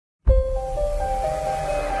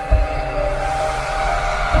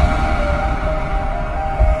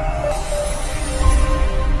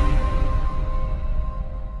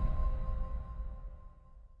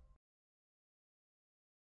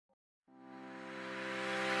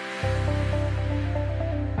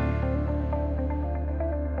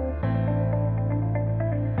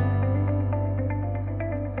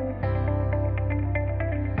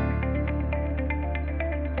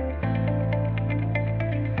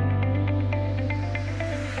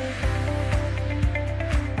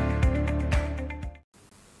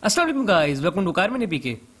अस्सलाम वालेकुम guys, welcome to car में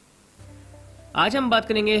पीके। आज हम बात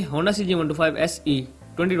करेंगे Honda CG125 SE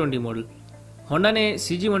 2020 model. Honda ने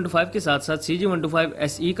CG125 के साथ साथ CG125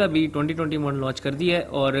 SE का भी 2020 मॉडल लॉन्च कर दिया है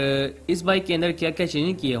और इस बाइक के अंदर क्या क्या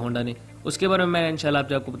चेंजिंग की है होंडा ने, उसके बारे में मैं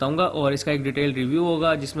इंशाल्लाह आपको बताऊंगा और इसका एक डिटेल रिव्यू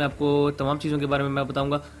होगा जिसमें आपको तमाम चीज़ों के बारे में मैं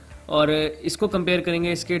बताऊंगा और इसको कंपेयर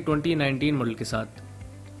करेंगे इसके 2019 मॉडल के साथ।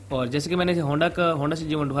 और जैसे कि मैंने होंडा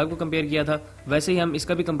CG125 को कंपेयर किया था, वैसे ही हम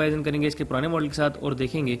इसका भी कंपैरिजन करेंगे इसके पुराने मॉडल के साथ और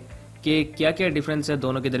देखेंगे कि क्या क्या डिफरेंस है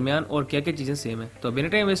दोनों के दरमियान और क्या क्या चीज़ें सेम है। तो बिना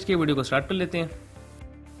टाइम वेस्ट किए वीडियो को स्टार्ट कर लेते हैं।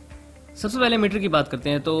 सबसे पहले मीटर की बात करते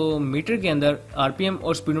हैं। तो मीटर के अंदर RPM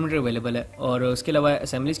और स्पीडोमीटर अवेलेबल है और उसके अलावा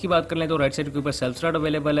असेंबलीज की बात कर लें तो राइट साइड के ऊपर सेल्फ स्टार्ट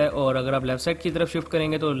अवेलेबल है और अगर आप लेफ्ट साइड की तरफ शिफ्ट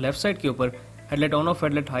करेंगे तो लेफ्ट साइड के ऊपर headlight on off,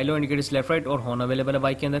 headlight high low, indicators left right और हॉर्न अवेलेबल है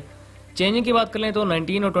बाइक के अंदर। चेंजिंग की बात कर लें तो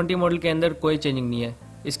 19 और 20 मॉडल के अंदर कोई चेंजिंग नहीं है।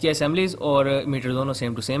 इसकी असेंबलीज और मीटर दोनों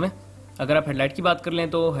सेम टू सेम है। अगर आप हेडलाइट की बात कर लें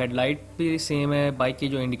तो हेडलाइट भी सेम है, बाइक के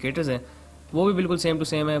जो इंडिकेटर्स हैं वो भी बिल्कुल सेम टू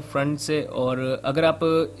सेम है फ्रंट से। और अगर आप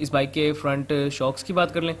इस बाइक के फ्रंट शॉक्स की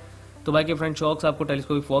बात कर लें तो बाइक के फ्रंट शॉक्स आपको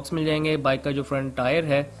टेलीस्कोपिक फॉक्स मिल जाएंगे। बाइक का जो फ्रंट टायर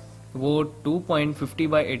है वो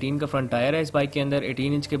 2.50/18 का फ्रंट टायर है इस बाइक के अंदर।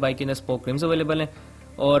 18 इंच के बाइक के अंदर स्पोक रिम्स अवेलेबल हैं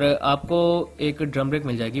और आपको एक ड्रम ब्रेक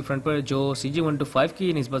मिल जाएगी फ्रंट पर जो CG125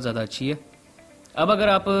 की निस्बत ज़्यादा अच्छी है। अब अगर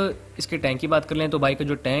आप इसके टैंक की बात कर लें तो बाइक का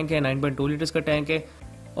जो टैंक है 9.2 लीटर्स का टैंक है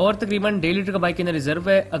और तकरीबन 1.5 लीटर का बाइक के अंदर रिजर्व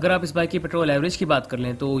है। अगर आप इस बाइक की पेट्रोल एवरेज की बात कर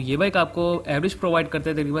लें तो ये बाइक आपको एवरेज प्रोवाइड करते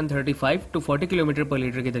हैं तकरीबन 35 to 40 किलोमीटर पर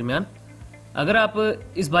लीटर के दरमियान। अगर आप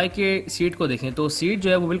इस बाइक के सीट को देखें तो सीट जो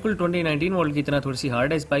है वो बिल्कुल 2019 मॉडल की तरह थोड़ी सी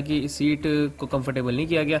हार्ड है। इस बाइक की सीट को कंफर्टेबल नहीं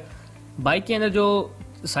किया गया। बाइक के अंदर जो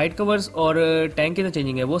साइड कवर्स और टैंक के अंदर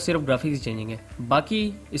चेंजिंग है वो सिर्फ ग्राफिक्स की चेंजिंग है,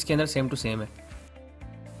 बाकी इसके अंदर सेम टू सेम है।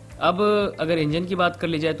 अब अगर इंजन की बात कर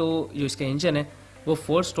ली जाए तो जो इसका इंजन है वो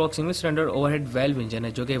 4 stroke single cylinder overhead valve engine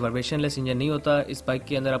है जो कि वाइब्रेशनलेस इंजन नहीं होता। इस बाइक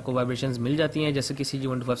के अंदर आपको वाइब्रेशंस मिल जाती हैं जैसे कि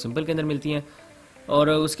CG125 सिंपल के अंदर मिलती हैं। और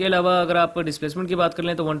उसके अलावा अगर आप डिस्प्लेसमेंट की बात कर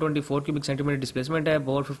लें तो 124 क्यूबिक सेंटीमीटर डिस्प्लेसमेंट है।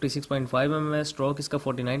 बोर 56.5 mm है। स्ट्रोक इसका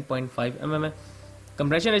 49.5 mm है।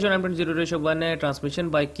 कंप्रेशन रेशो 9.0:1 है। ट्रांसमिशन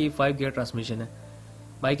बाइक की 5 गियर ट्रांसमिशन है।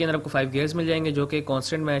 बाइक के अंदर आपको 5 गियर्स मिल जाएंगे जो कि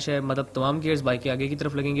कांस्टेंट मैश है, मतलब तमाम गियर्स बाइक के आगे की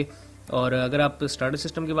तरफ लगेंगे। और अगर आप स्टार्टर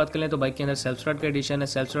सिस्टम की बात करें तो बाइक के अंदर सेल्फ स्टार्ट का एडिशन है।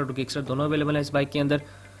 सेल्फ स्टार्ट और किक स्टार्ट दोनों अवेलेबल है इस बाइक के अंदर।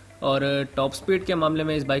 और टॉप स्पीड के मामले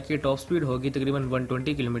में इस बाइक की टॉप स्पीड होगी तकरीबन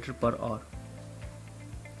 120 किलोमीटर पर आवर।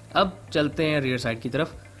 अब चलते हैं रियर साइड की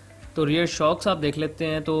तरफ। तो रियर शॉक्स आप देख लेते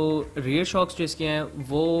हैं। तो रियर शॉक्स जो इसके हैं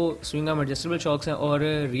वो स्विंग आर्म एडजस्टेबल शॉक्स हैं और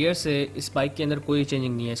रियर से इस बाइक के अंदर कोई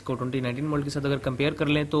चेंजिंग नहीं है। इसको 2019 मॉडल के साथ अगर कंपेयर कर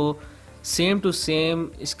लें तो सेम टू सेम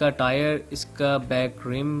इसका टायर, इसका बैक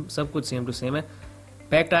रिम सब कुछ सेम टू सेम है।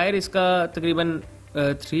 बैक टायर इसका तकरीबन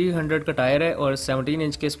 300 का टायर है और 17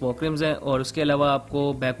 इंच के स्पोक रिम्स हैं और उसके अलावा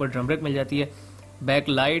आपको बैक पर ड्रम ब्रेक मिल जाती है। बैक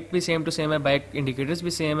लाइट भी सेम टू सेम है, बैक इंडिकेटर्स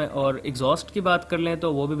भी सेम है और एग्जॉस्ट की बात कर लें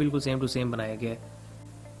तो वो भी बिल्कुल सेम टू सेम बनाया गया है।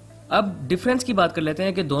 अब डिफरेंस की बात कर लेते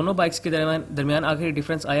हैं कि दोनों बाइक्स के दरमियान आखिर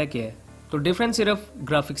डिफरेंस आया क्या है। तो डिफरेंस सिर्फ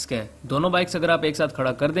ग्राफिक्स का है। दोनों बाइक्स अगर आप एक साथ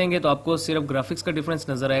खड़ा कर देंगे तो आपको सिर्फ ग्राफिक्स का डिफरेंस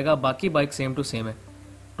नजर आएगा, बाकी बाइक सेम टू सेम है।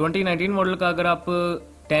 2019 मॉडल का अगर आप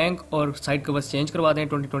टैंक और साइड कवर्स चेंज करवा दें,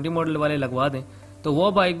 2020 मॉडल वाले लगवा दें तो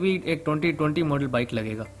वो बाइक भी एक 2020 मॉडल बाइक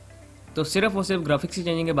लगेगा। तो सिर्फ और सिर्फ ग्राफिक्स ही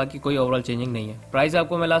चेंजिंग है, बाकी कोई ओवरऑल चेंजिंग नहीं है। प्राइस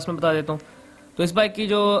आपको मैं लास्ट में बता देता हूँ। तो इस बाइक की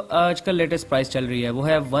जो आजकल लेटेस्ट प्राइस चल रही है वो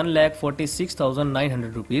है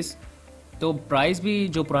 1,46,900 रुपीज़। तो प्राइस भी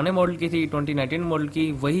जो पुराने मॉडल की थी 2019 मॉडल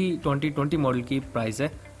की वही 2020 मॉडल की प्राइस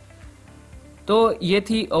है। तो ये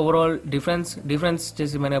थी ओवरऑल डिफरेंस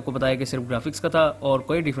जैसे मैंने आपको बताया कि सिर्फ ग्राफिक्स का था और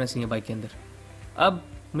कोई डिफरेंस नहीं है बाइक के अंदर। अब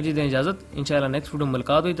मुझे दें इजाज़त, इंशाल्लाह नेक्स्ट वीडियो में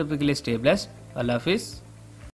मुलाकात हुई, तब तक के लिए स्टे ब्लेस्ड, अल्लाह हाफिज़।